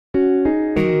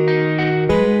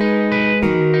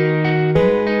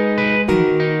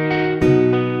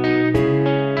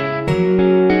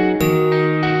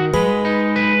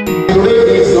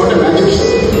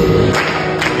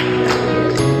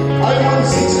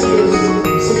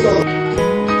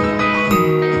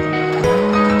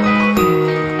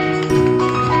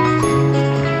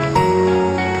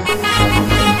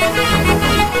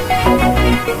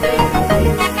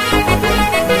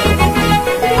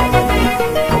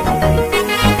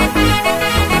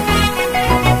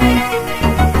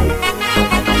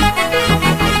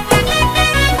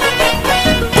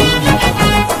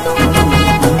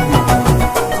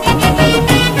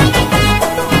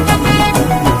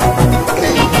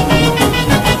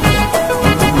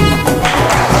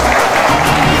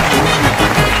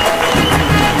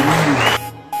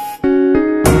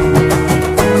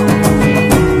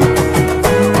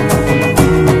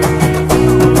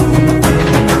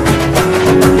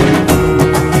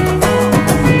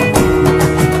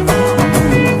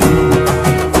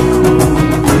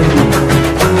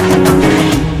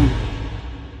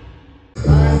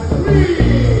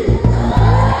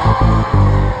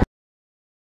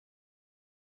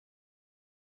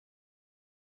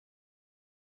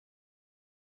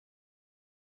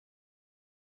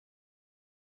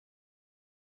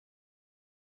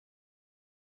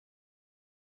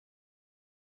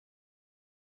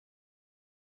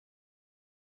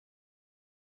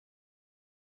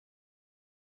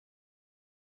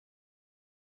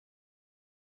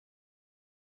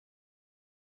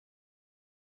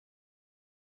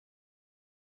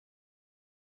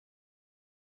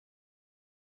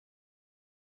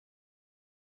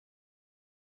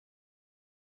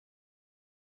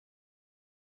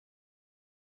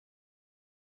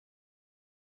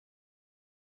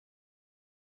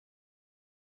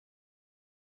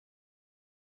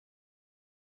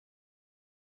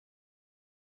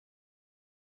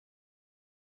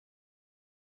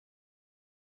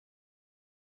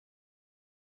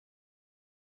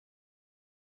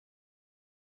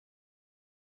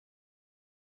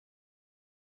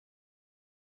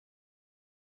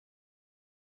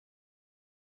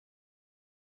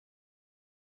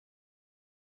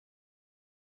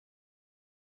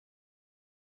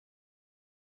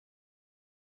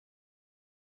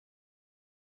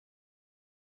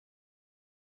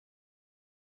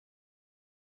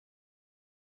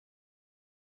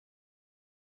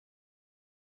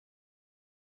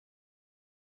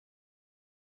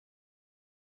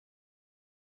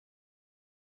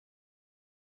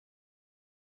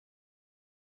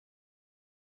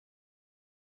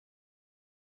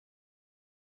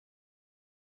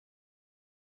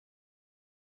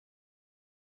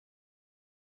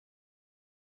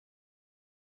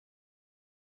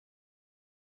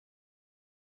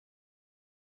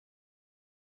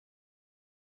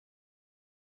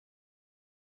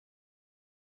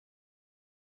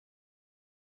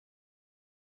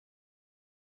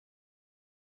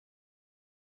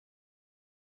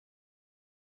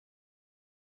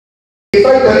If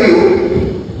I tell you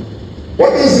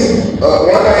what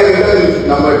I written in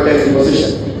number 10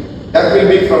 position, that will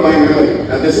be from my memory.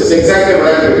 And this is exactly what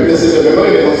I am doing. This is a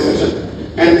memory demonstration.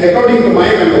 And according to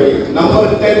my memory,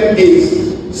 number 10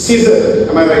 is scissor.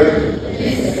 Am I right?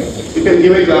 Yes. You can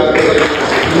give it a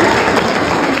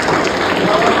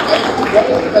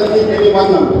tell me any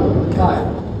one number.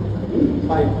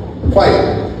 5.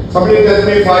 5. Somebody tells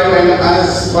me 5, and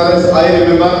as far as I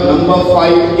remember, number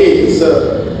 5 is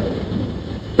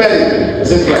pen.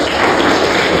 Is it right? I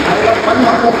have one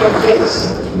number from this.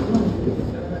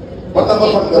 What number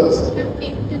from girls?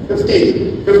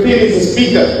 15. 15 is a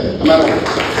speaker. Am I right?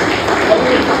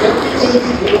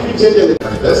 Let me change it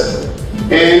like this.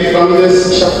 And from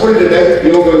this shuffled deck, you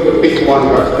are going to pick one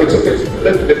card. It's okay.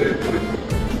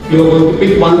 You are going to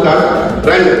pick one card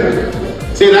randomly.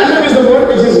 See, random is the word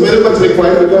which is very much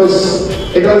required because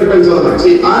it all depends on the mind.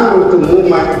 See, I am going to move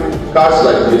my cards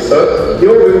like this, sir. You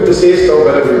are going to say stop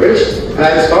wherever you wish, and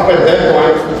I will stop at that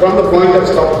point. From the point of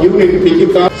stop, you need to pick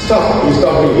your card. Stop. You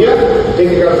stop it here,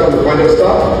 take your card from the point of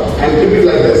stop, and keep it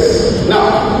like this.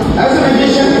 Now, as a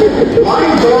magician,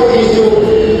 my job is to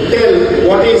tell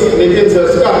what is within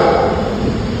the card,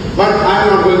 but I am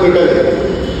not going to tell it.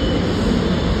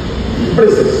 What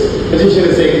is this? Magician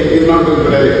is saying he is not going to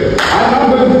tell it. I am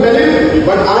not going to tell it,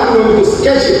 but I am going to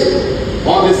sketch it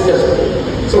on this sketch.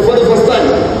 So for the first time,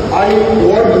 I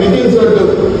want Nitin sir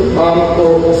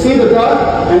to see the card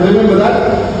and remember that.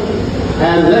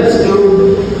 And let's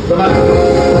do the math.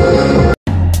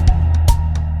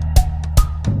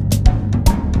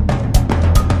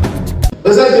 The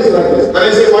result is like this. When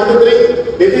I say 1, 2,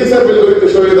 3, Nitin sir will going to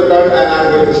show you the card and I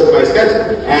am going to show my sketch,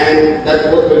 and that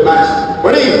both will match.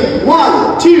 Ready?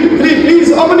 1, 2, 3,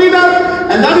 please open it up.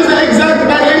 And that is the exact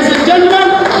card, ladies and gentlemen.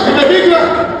 With a big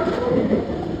clap.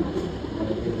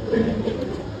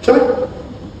 Shut.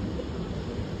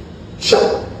 Shut.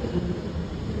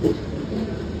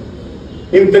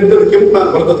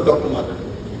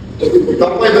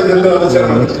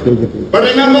 But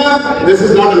remember, this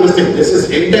is not a mistake. This is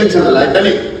intentional. I tell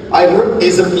you, I wrote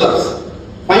Ace of Clubs.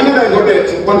 Finally, I got a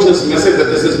subconscious message that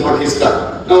this is not his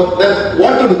card. Now,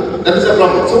 what to do? That is a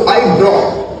problem. So I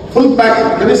draw full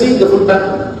pack. Can you see the full pack?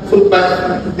 Full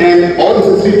pack. And all the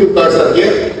 52 cards are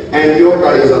here, and your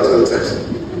card is also inside.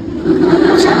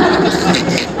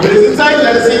 What is inside?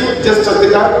 Let's see. Just touch the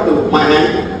card to my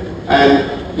hand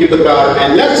and give the card,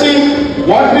 and let's see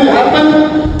what will happen.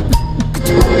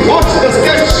 Watch the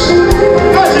sketch.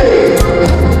 Magic.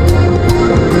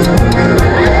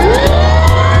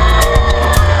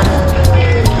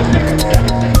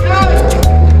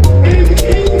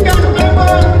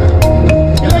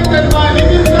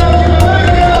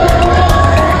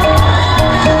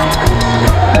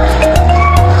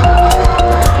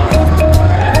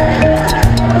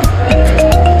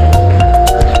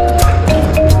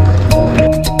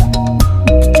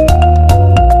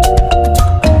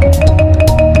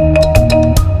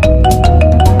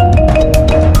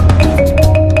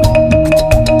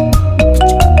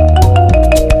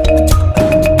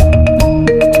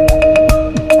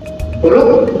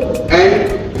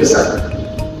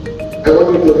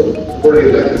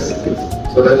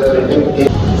 So that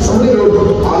somebody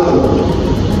wrote almond.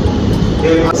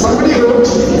 Somebody wrote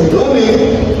no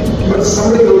name, but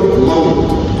somebody wrote mom.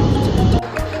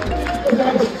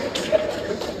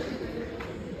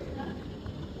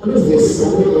 What is this?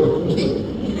 Somebody wrote king.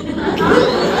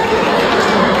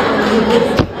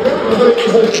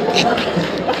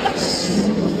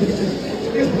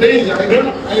 It's strange. I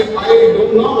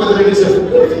don't know whether it is a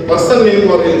person name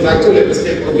or it is actually a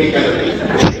mistake for me kind of thing.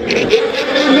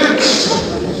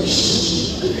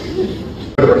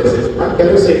 Can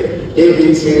you say A,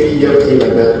 B, C, D, E, F, G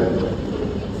like that?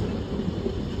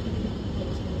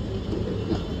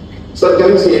 Sir, can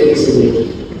you say A, B, C, D?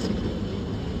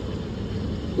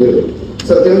 Good.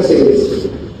 Sir, can you say this?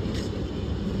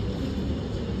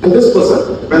 And this person,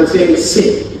 when saying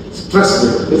C, stress me.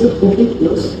 Is it cookie?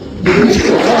 Yes.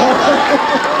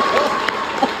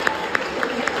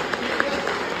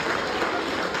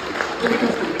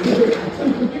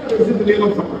 Is it the name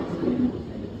of someone?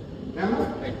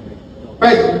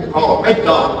 Right. Oh, right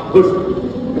dog. Good.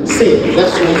 See,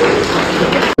 that's what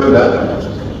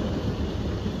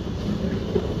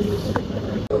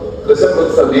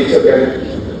resembles of nature can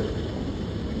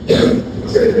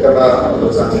say,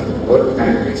 work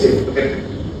and achieve.